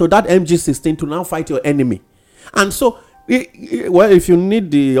access to that MG16 to now fight your enemy. And so, well, if you need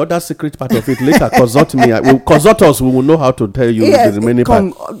the other secret part of it later, consult me. Consult us. We will know how to tell you the remaining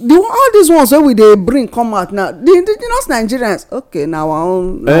part. All these ones where we they bring come out now. The indigenous Nigerians, okay, now our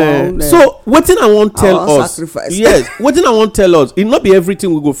own. So what thing I want tell us? Sacrifice. Yes, what thing I want tell us? It not be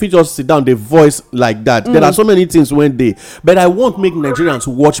everything we go fit just sit down the voice like that. There are so many things when they, but I won't make Nigerians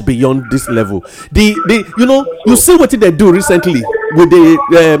watch beyond this level. You see what they do recently with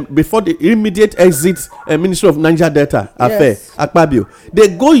the before the immediate exit Ministry of Niger Delta. affair, Akpabio. They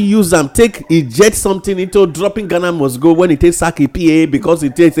go use them, take eject something into dropping Ghana must go when it takes Saki PA because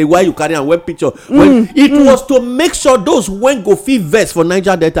it takes a why you carry a web picture. When it was to make sure those when go fee vest for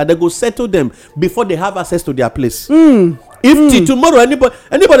Niger Delta, they go settle them before they have access to their place. If tomorrow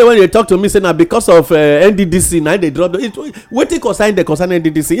anybody when they talk to me say now because of NDDC now they drop it, waiting concern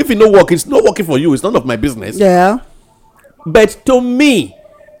NDDC. If it no work, it's not working for you. It's none of my business. Yeah. But to me,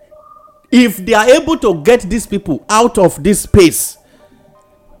 if they are able to get these people out of this space,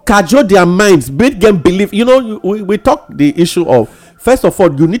 cajole their minds, make them believe. You know, we talk the issue of first of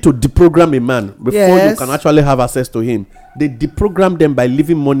all, you need to deprogram a man before you can actually have access to him. They deprogram them by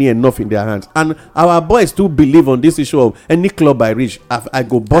leaving money enough in their hands. And our boys do believe on this issue of any club I reach, I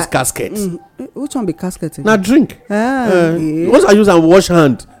go bust casket. Which one be casket? Now drink. Yeah. Once I use and wash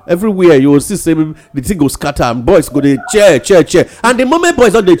hand, everywhere you will see say the thing go scatter and boys go dey cheer. And the moment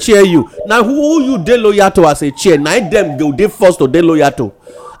boys don't they cheer you, now who you dey loyal to as a chair, now them go dey forced to dey loyal to.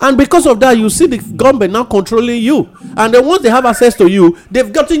 And because of that, you see the government now controlling you. And then once they have access to you,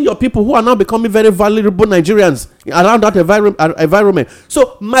 they've gotten your people who are now becoming very valuable Nigerians around that environment.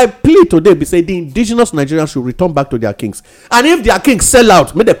 So my plea today be say the indigenous Nigerians should return back to their kings. And if their kings sell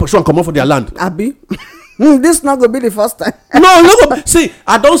out, make they pursue and come out for their land. Abi, this not gonna be the first time. No. See,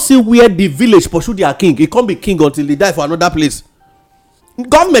 I don't see where the village pursue their king. He can't be king until he die for another place.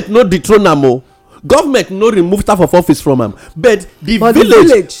 Government no dethrone am o. Government no remove staff of office from am, but the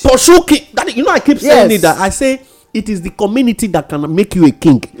village pursue king. That, you know, I keep saying it, that I say it is the community that can make you a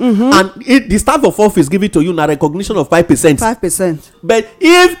king, and the staff of office give it to you na recognition of 5%. 5%. But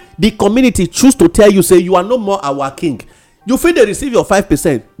if the community choose to tell you say you are no more our king, you feel they receive your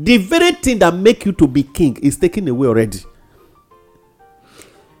 5%. The very thing that make you to be king is taken away already.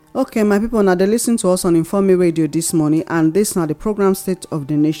 Okay, my people, now they listen to us on Informe Radio this morning, and this now the program State of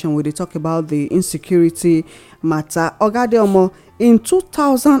the Nation, where they talk about the insecurity matter. Ogadeomo, in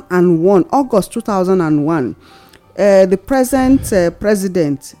 2001, August 2001, the present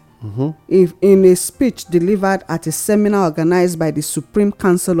president, in a speech delivered at a seminar organized by the Supreme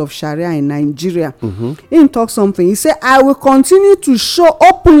Council of Sharia in Nigeria, he talked something. He said, "I will continue to show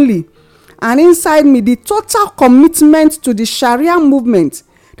openly and inside me the total commitment to the Sharia movement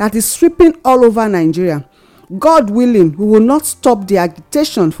that is sweeping all over Nigeria. God willing, we will not stop the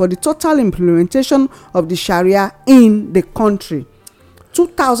agitation for the total implementation of the Sharia in the country."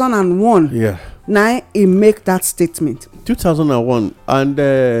 2001. Yeah. Now he make that statement. 2001,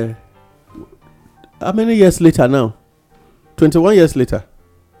 and how many years later now? 21 years later.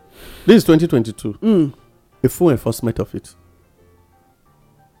 This is 2022. A full enforcement of it.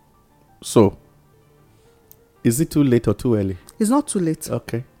 So, is it too late or too early? It's not too late.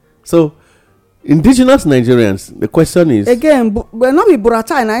 Okay. So, indigenous Nigerians, the question is... Again, but not be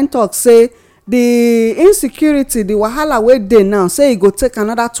Buratai and I talk, say, the insecurity, the wahala wey dey now, say it go take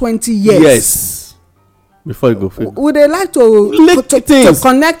another 20 years. Yes. Before you go. Would they like to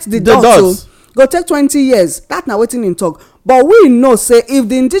connect the dots? Go take 20 years. That now waiting in talk. But we know, say, if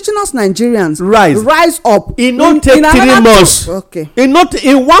the indigenous Nigerians rise up... It not take 3 months. Okay. In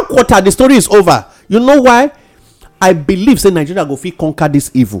 1 quarter, the story is over. You know why? I believe, say, Nigeria go fit conquer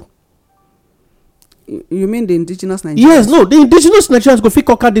this evil. You mean the indigenous Nigerians? Yes, no, the indigenous Nigerians go fit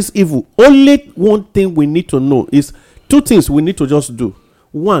conquer this evil. Only one thing we need to know is 2 things we need to just do.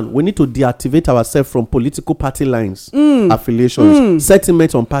 1, we need to deactivate ourselves from political party lines, affiliations,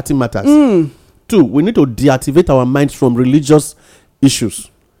 settlements on party matters. 2, we need to deactivate our minds from religious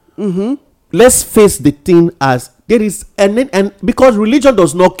issues. Let's face the thing as there is and because religion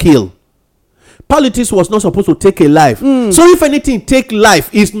does not kill. Politics was not supposed to take a life. So if anything take life,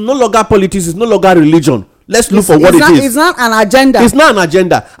 it's no longer politics, it's no longer religion. Let's look for what it is. It's not an agenda. It's not an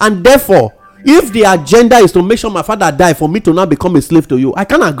agenda. And therefore, if the agenda is to make sure my father die for me to now become a slave to you, I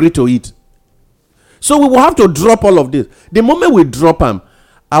can't agree to it. So we will have to drop all of this. The moment we drop them,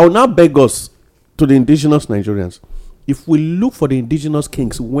 I will now beg us, to the indigenous Nigerians, if we look for the indigenous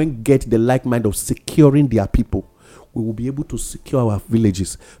kings when get the like mind of securing their people, we will be able to secure our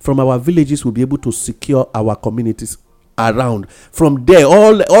villages. From our villages, we'll be able to secure our communities around. From there,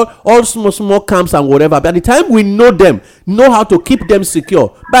 all small camps and whatever. By the time we know them, know how to keep them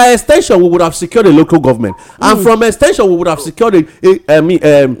secure, by extension, we would have secured a local government. And from extension, we would have secured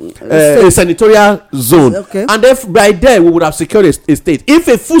a senatorial zone. Okay. And then by there, we would have secured a state. If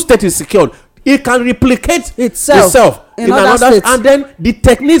a full state is secured, it can replicate itself in another state. And then the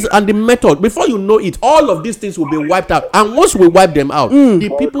techniques and the method, before you know it, all of these things will be wiped out. And once we wipe them out,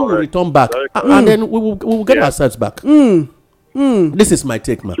 the people will return back. And then we will get ourselves back. This is my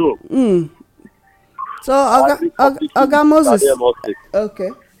take, man. Sure. So, Oga Moses. Okay.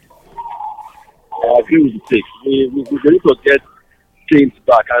 I agree with the take. We need to get things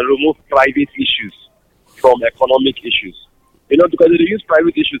back and remove private issues from economic issues. Because if they use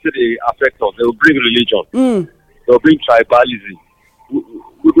private issues that they affect us, they will bring religion. They will bring tribalism.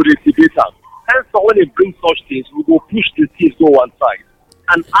 We could debate them. Hence, when they bring such things, we will push the things to one side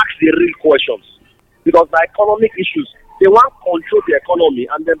and ask the real questions. Because the economic issues, they want to control the economy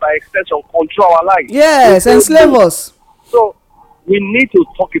and then by extension control our lives. Yes, enslave us. So we need to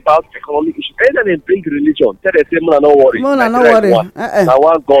talk about economic issues. And then they bring religion. Tell them, say, no worry. No worry. Now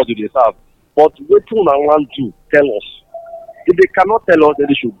one God do they serve. But what do they want to tell us? If they cannot tell us, then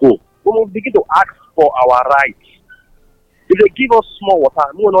they should go. We must begin to ask for our rights. If they give us small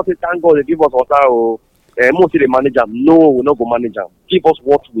water, we will not say thank God they give us water or most they manage them. No, we'll not go manage them. Give us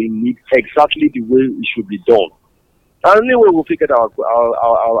what we need exactly the way it should be done. And anyway, we'll figure our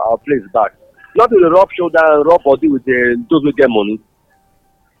place back. Not to rub shoulder and rub body with those who get money.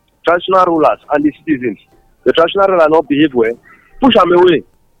 Traditional rulers and the citizens. The traditional rulers not behave well. Push them away.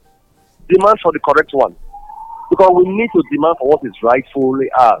 Demand for the correct one. Because we need to demand for what is rightfully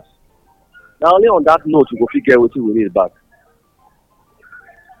ours. Now, only on that note, we go figure what we need back.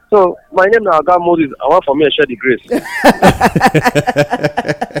 So, my name is Aga Moses. I want for me to share the grace.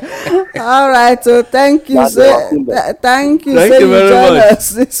 All right. So, thank you, sir. Thank you, sir. You joined us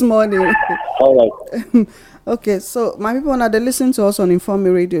this morning. All right. Okay, so my people, now they listen to us on Inform Me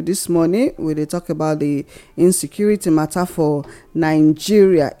Radio this morning, where they talk about the insecurity matter for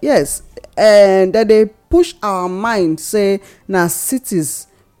Nigeria. Yes, and that they push our mind, say, now cities,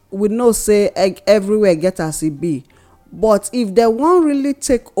 we know say everywhere get as it be. But if they won't really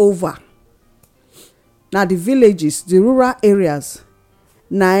take over, now the villages, the rural areas,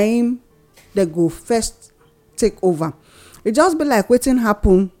 they go first take over. It just be like waiting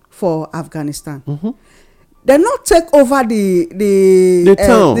happen for Afghanistan. They not take over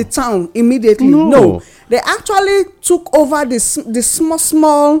the town immediately. No, they actually took over the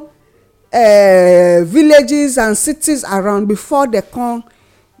small villages and cities around before they can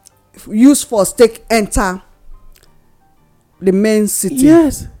use force take enter the main city.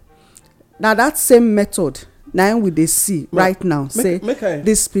 Yes. Now that same method now we dey see right now say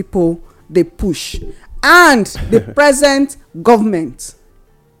these people they push, and the present government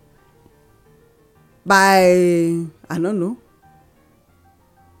by I don't know,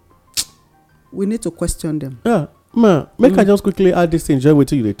 we need to question them. Make I just quickly add this thing. Join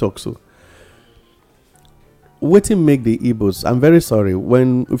wetin you dey talk so. Wetin make the Igbos, I'm very sorry,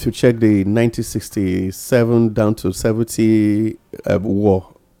 when if you check the 1967 down to 70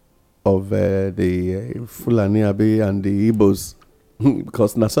 war of the Fulani Abe and the Igbos,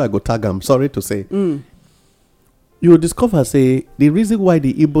 because now so I go tag them, sorry to say, you will discover, say, the reason why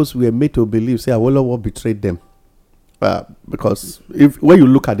the Igbos were made to believe, say, Awolowo betrayed them. Because when you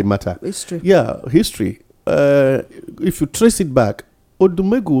look at the matter, history. Yeah, history. If you trace it back,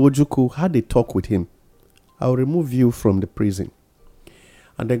 Odumegu Ojukwu had a talk with him. I'll remove you from the prison.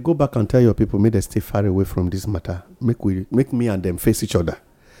 And then go back and tell your people, may they stay far away from this matter. Make me and them face each other.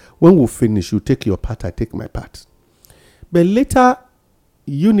 When we finish, you take your part, I take my part. But later,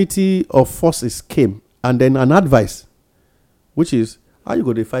 unity of forces came. And then an advice, which is, how you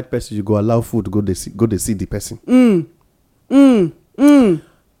go to fight person, you go allow food, go to see the person.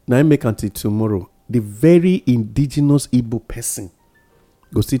 Now I make until tomorrow, the very indigenous Igbo person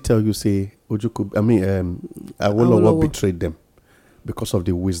go still tell you, say, Awolowo betrayed them because of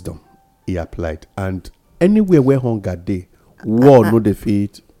the wisdom he applied. And anywhere where hunger dey, war no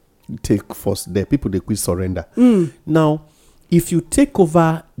defeat, take force there. People they quit surrender. Now, if you take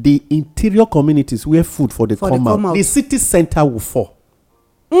over the interior communities where food for the come out, the city center will fall.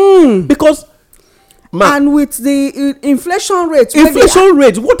 Because and with the inflation rate,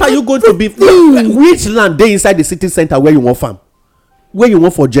 what are you going to be? Which land they inside the city center where you want farm? Where you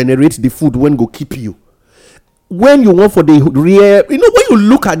want for generate the food when go keep you? When you want for the real, when you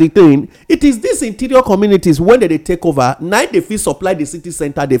look at the thing, it is these interior communities when they take over, now they feel supply the city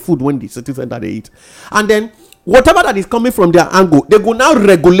center the food when the city center they eat. And then whatever that is coming from their angle, they go now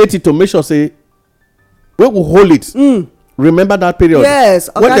regulate it to make sure, say, we will hold it. Remember that period? Yes.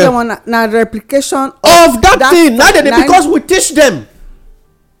 Okay, now replication of that thing. Now because we teach them.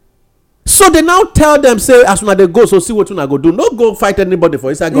 So they now tell them, say, as soon as they go, so see what you go do. No go fight anybody for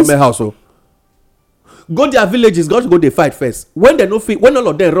inside government house. So go their villages, got to go they fight first. When they no fit, when all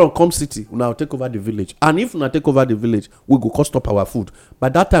of them run come city, we now take over the village. And if we now take over the village, we go cost up our food. By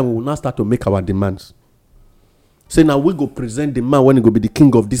that time, we will now start to make our demands. Say now we go present the man when he go be the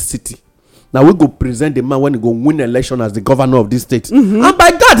king of this city. Now we go present the man when he go win election as the governor of this state. And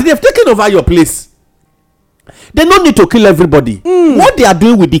by God, they've taken over your place. They don't need to kill everybody. What they are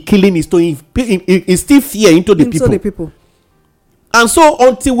doing with the killing is to instill fear into the people. And so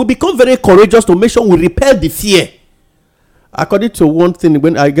until we become very courageous to make sure we repel the fear. According to one thing,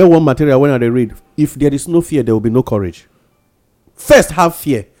 when I get one material when I read, if there is no fear, there will be no courage. First, have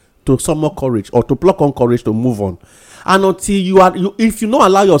fear to summon courage or to pluck on courage to move on. And until if you don't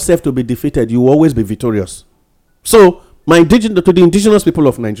allow yourself to be defeated, you will always be victorious. So, to the indigenous people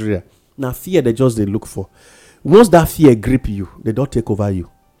of Nigeria, now fear they look for. Once that fear grip you, they don't take over you.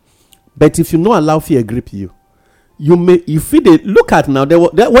 But if you don't allow fear grip you, you feed it. Look at now.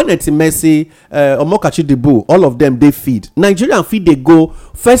 When it's Messi, Omokachi Dibu, all of them they feed. Nigerian feed they go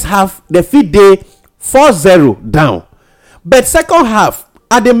first half. They feed they 4-0 down, but second half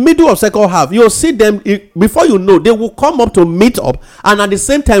at the middle of second half you'll see them before you know they will come up to meet up and at the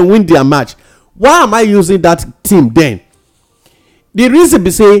same time win their match. Why am I using that team then? The reason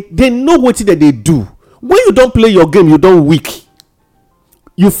be say they know what that they do. When you don't play your game, you don't weak.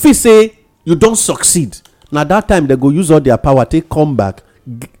 You feel say you don't succeed. Now that time they go use all their power, take come back,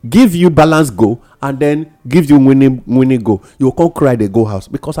 give you balance go, and then give you winning go. You can't cry they go house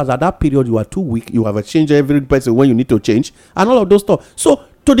because as at that period you are too weak. You have a change every person when you need to change and all of those stuff. So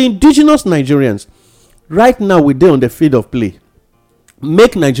to the indigenous Nigerians, right now we dey on the field of play.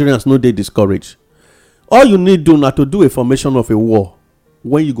 Make Nigerians know they discouraged. All you need do now to do a formation of a war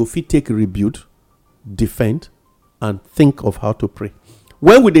when you go fit take rebuild, defend, and think of how to pray.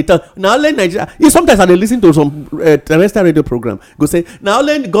 When we tell now only Nigeria, sometimes I listen to some terrestrial radio program go say now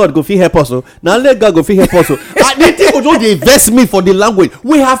only God go fit help us. Now only God go fit help us. And they think they invest me for the language.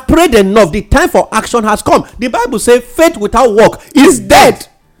 We have prayed enough. The time for action has come. The Bible says faith without work is dead.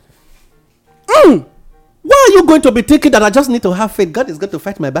 Why are you going to be thinking that I just need to have faith? God is going to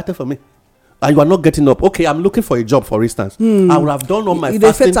fight my battle for me. And you are not getting up. Okay, I'm looking for a job, for instance. I would have done all my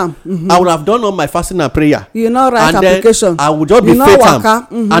fasting. I would have done all my fasting and prayer. You know, write and application. I would just be faithful.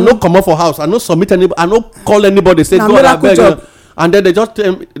 I no come up for house. I no submit anybody. I no call anybody. Say God, I beg you. And then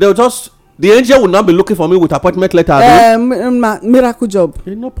they'll just the angel will not be looking for me with appointment letter. Miracle job.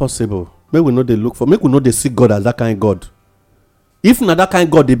 It's not possible. Make we know they look for. Make we know they see God as that kind of God. If not that kind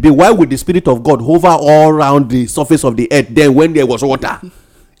of God they be, why would the Spirit of God hover all around the surface of the earth then when there was water?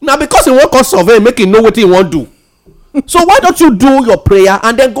 Now because he won't come survey, make him know what he won't do. So why don't you do your prayer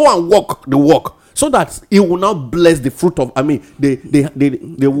and then go and walk the walk so that he will now bless the fruit of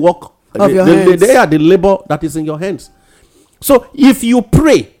the work of your hands. They are the labor that is in your hands. So if you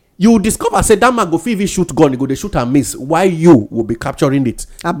pray, you will discover say that man go fit shoot gun, he go they shoot and miss. Why you will be capturing it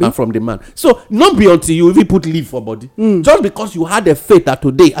from the man? So not be until you even put leave for body. Just because you had a faith that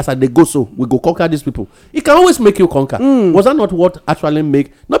today as they go so we go conquer these people. It can always make you conquer. Was that not what actually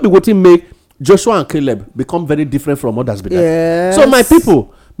not be what make Joshua and Caleb become very different from others? Yes. So my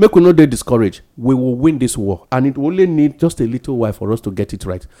people, make we know they discourage. We will win this war, and it only need just a little while for us to get it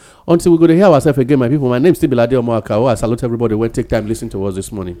right. Until we go to hear ourselves again, my people. My name is Tibilade Omoakao. I salute everybody. Well, take time listen to us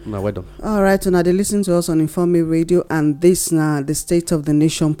this morning. Now, well done. All right, so now they listen to us on Inform Me Radio, and this now the State of the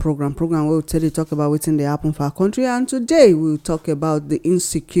Nation program. Program where we tell you talk about what's in the happen for our country, and today we'll talk about the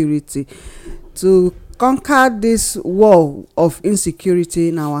insecurity. To conquer this wall of insecurity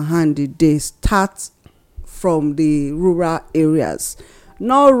in our hand, they start from the rural areas.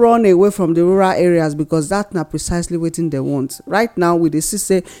 Not run away from the rural areas because that's not precisely what they want. Right now, we see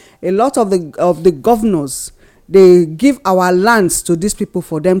say a lot of the governors, they give our lands to these people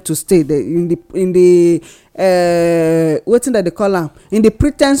for them to stay. In the what thing that they call them, in the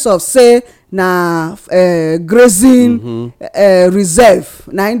pretense of say grazing reserve.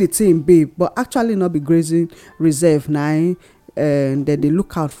 Now in the team be, but actually not be grazing reserve. Now. That they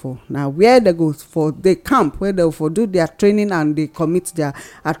look out for now where they go for the camp where they for do their training and they commit their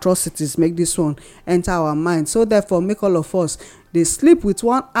atrocities. Make this one enter our mind, so therefore make all of us they sleep with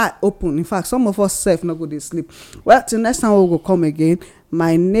one eye open. In fact, some of us self not go they sleep. Well, till next time we will come again.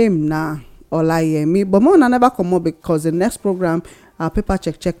 My name now Olayemi, but more never come up because the next program, our paper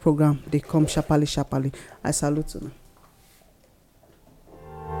check program, they come sharply. I salute you.